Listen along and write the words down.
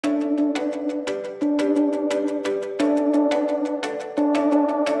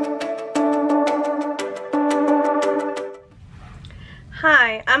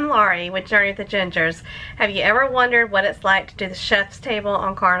I'm Laurie with Journey with the Gingers. Have you ever wondered what it's like to do the chef's table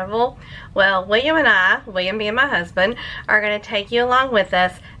on Carnival? Well, William being my husband, are going to take you along with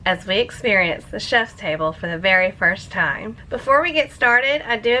us as we experience the chef's table for the very first time. Before we get started,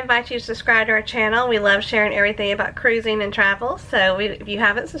 I do invite you to subscribe to our channel. We love sharing everything about cruising and travel, so if you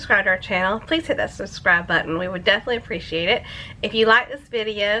haven't subscribed to our channel, please hit that subscribe button. We would definitely appreciate it. If you like this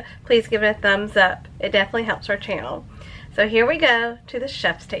video, please give it a thumbs up. It definitely helps our channel. So here we go to the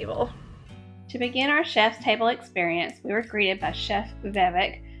chef's table. To begin our chef's table experience, we were greeted by Chef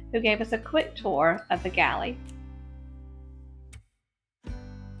Vivek, who gave us a quick tour of the galley.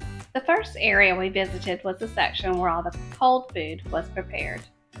 The first area we visited was the section where all the cold food was prepared.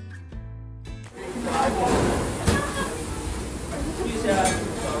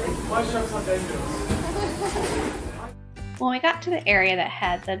 When we got to the area that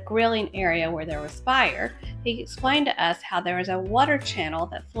had the grilling area where there was fire, he explained to us how there is a water channel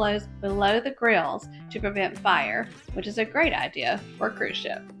that flows below the grills to prevent fire, which is a great idea for a cruise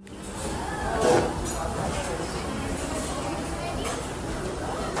ship.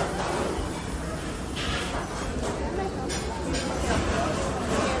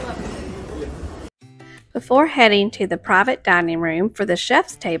 Before heading to the private dining room for the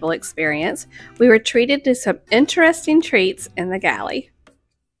chef's table experience, we were treated to some interesting treats in the galley.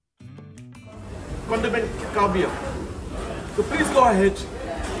 Condiment caviar. So please go ahead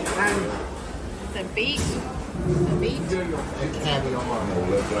and The beet,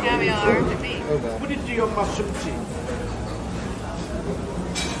 caviar, the beet, put it to your mushroom tea.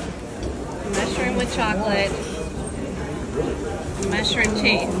 mushroom with chocolate, mushroom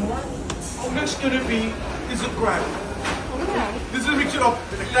cheese. Our next going to be is a crab. This is a mixture of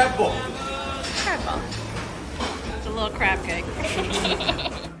the crab ball. Crab ball. It's a little crab cake.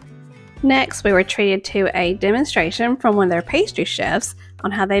 Next, we were treated to a demonstration from one of their pastry chefs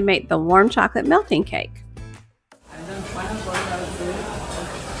on how they make the warm chocolate melting cake. And then final product I would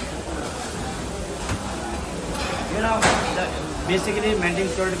say, basically melting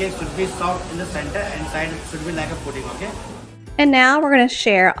chocolate cake should be soft in the center and side should be like a pudding, okay? And now we're going to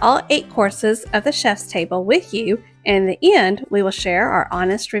share all 8 courses of the chef's table with you, and in the end, we will share our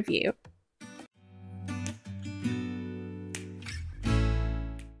honest review.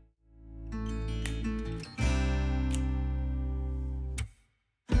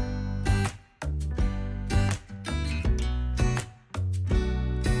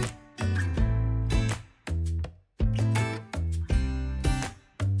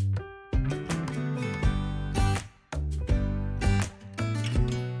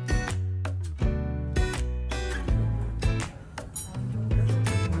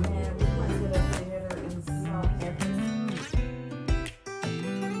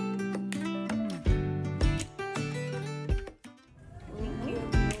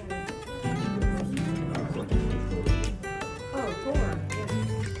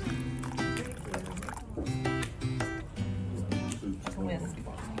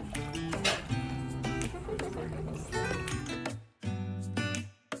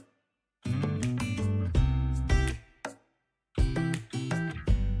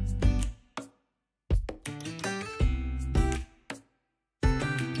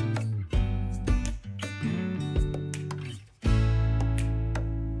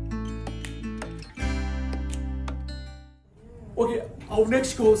 Okay, our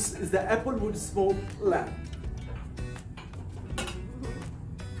next course is the applewood smoked lamb.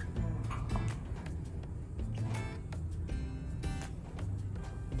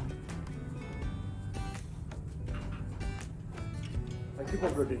 I keep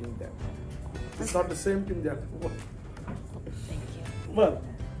on repeating that. It's not the same thing that. Thank you. Well,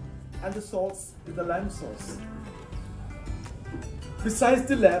 and the sauce is the lamb sauce. Besides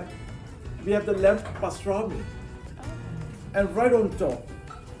the lamb, we have the lamb pastrami. And right on top,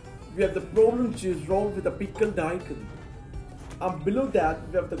 we have the provolone cheese rolled with a pickled daikon. And below that,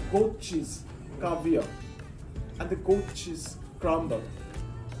 we have the goat cheese caviar and the goat cheese crumble.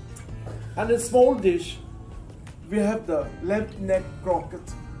 And a small dish, we have the lamb neck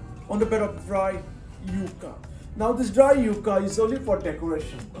croquette on a bed of dry yuca. Now this dry yuca is only for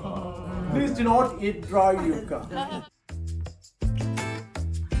decoration. Please do not eat dry yuca.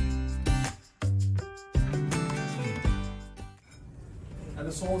 And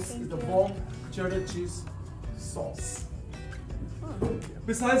the sauce is the warm cheddar cheese sauce.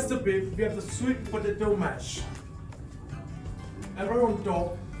 Besides the beef, we have the sweet potato mash. And right on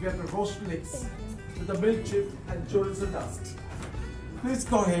top, we have the roast legs with the milk chip and chorizo dust. Please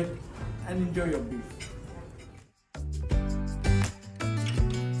go ahead and enjoy your beef.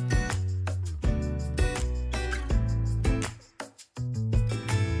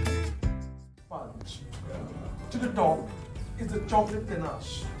 chocolate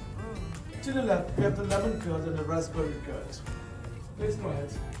ganache. To the left, we have the lemon curd and the raspberry curd. Please go ahead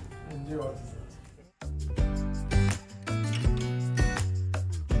and enjoy your dessert.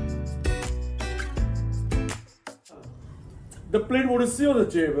 The plate what you see on the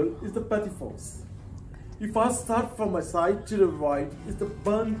table is the petit fours. If I start from my side to the right is the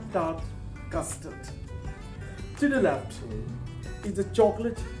burnt tart custard. To the left is the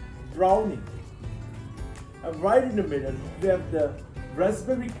chocolate brownie. And right in the middle we have the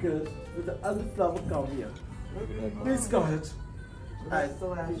raspberry curd with the elderflower caviar. Please go ahead and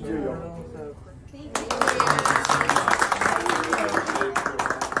enjoy your.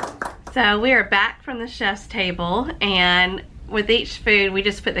 So we are back from the chef's table, and with each food we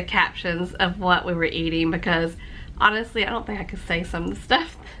just put the captions of what we were eating, because honestly I don't think I could say some of the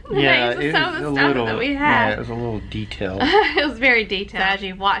stuff. Yeah, it some of the stuff that we had. Yeah, it was a little detailed. It was very detailed. As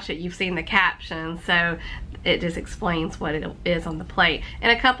you've watched it, you've seen the captions, so it just explains what it is on the plate.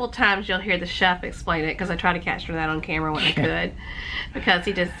 And a couple times you'll hear the chef explain it, because I try to capture that on camera when I could, because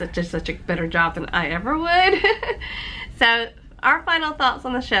he does such a better job than I ever would. So our final thoughts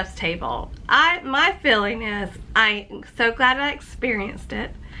on the chef's table. My feeling is I'm so glad I experienced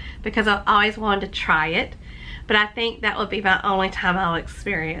it, because I've always wanted to try it, but I think that would be my only time I'll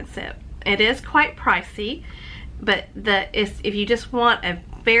experience it. It is quite pricey, but if you just want a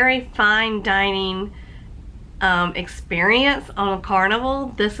very fine dining experience on a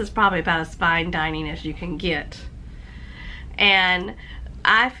carnival, this is probably about as fine dining as you can get. And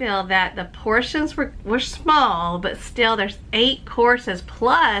I feel that the portions were small, but still there's 8 courses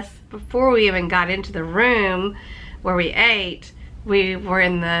plus. Before we even got into the room where we ate, we were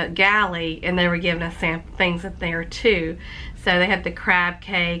in the galley and they were giving us things up there too. So they had the crab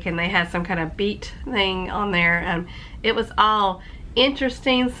cake and they had some kind of beet thing on there, and it was all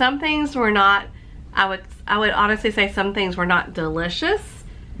interesting. Some things were not, I would honestly say some things were not delicious.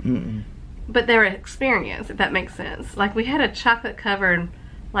 But they were an experience, if that makes sense. Like we had a chocolate covered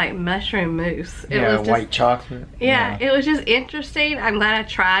like mushroom mousse. It was just, white chocolate. Yeah, it was just interesting. I'm glad I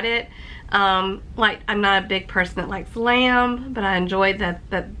tried it. Like I'm not a big person that likes lamb, but I enjoyed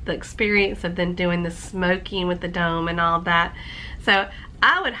the experience of then doing the smoking with the dome and all that. So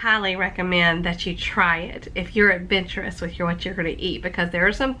I would highly recommend that you try it if you're adventurous with what you're going to eat, because there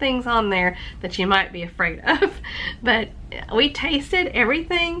are some things on there that you might be afraid of. But we tasted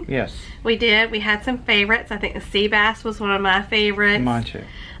everything. Yes. We did. We had some favorites. I think the sea bass was one of my favorites. Mine too.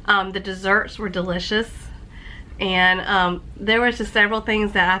 The desserts were delicious. And there was just several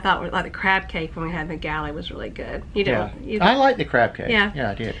things that I thought were, like the crab cake when we had the galley was really good. I like the crab cake. Yeah.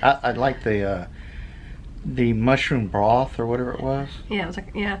 Yeah, I did. I like the mushroom broth or whatever it was. Yeah, it was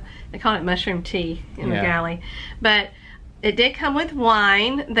like, yeah, they called it mushroom tea in the galley. But it did come with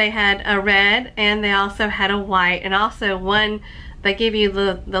wine. They had a red and they also had a white, and also they give you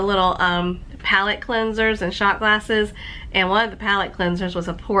the little palate cleansers and shot glasses, and one of the palate cleansers was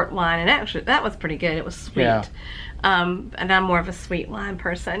a port wine, and actually that was pretty good. It was sweet. Yeah. And I'm more of a sweet wine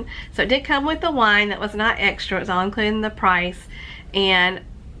person. So it did come with the wine. That was not extra. It was all included in the price. And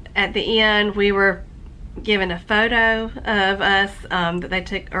at the end we were given a photo of us that they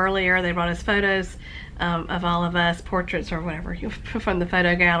took earlier. They brought us photos of all of us, portraits or whatever from the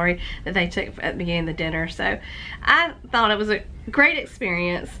photo gallery that they took at the beginning of the dinner. So I thought it was a great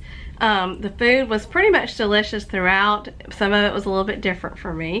experience. The food was pretty much delicious throughout. Some of it was a little bit different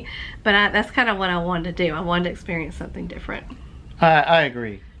for me, but that's kind of what I wanted to do. I wanted to experience something different. I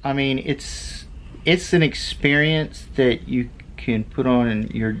agree. I mean, it's an experience that you can put on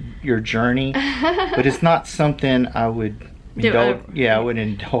your journey, but it's not something I would indulge. I would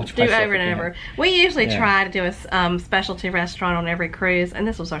indulge myself over and over. We usually try to do a specialty restaurant on every cruise, and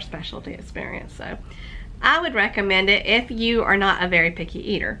this was our specialty experience. So I would recommend it if you are not a very picky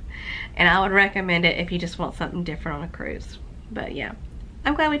eater, and I would recommend it if you just want something different on a cruise. But yeah,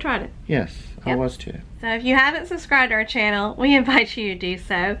 I'm glad we tried it. Yes, I was too. So if you haven't subscribed to our channel, we invite you to do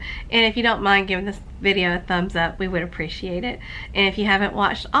so. And if you don't mind giving this video a thumbs up, we would appreciate it. And if you haven't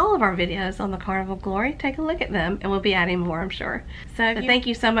watched all of our videos on the Carnival Glory, take a look at them, and we'll be adding more, I'm sure. So thank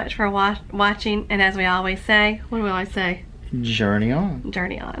you so much for watching. And as we always say, what do we always say? Journey on.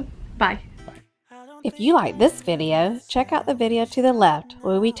 Journey on. Bye. If you like this video, check out the video to the left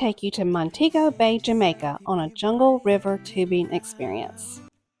where we take you to Montego Bay, Jamaica on a jungle river tubing experience.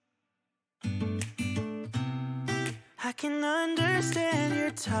 I can understand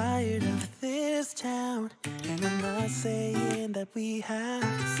you're tired of this town, and I'm not saying that we have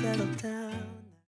to settle down.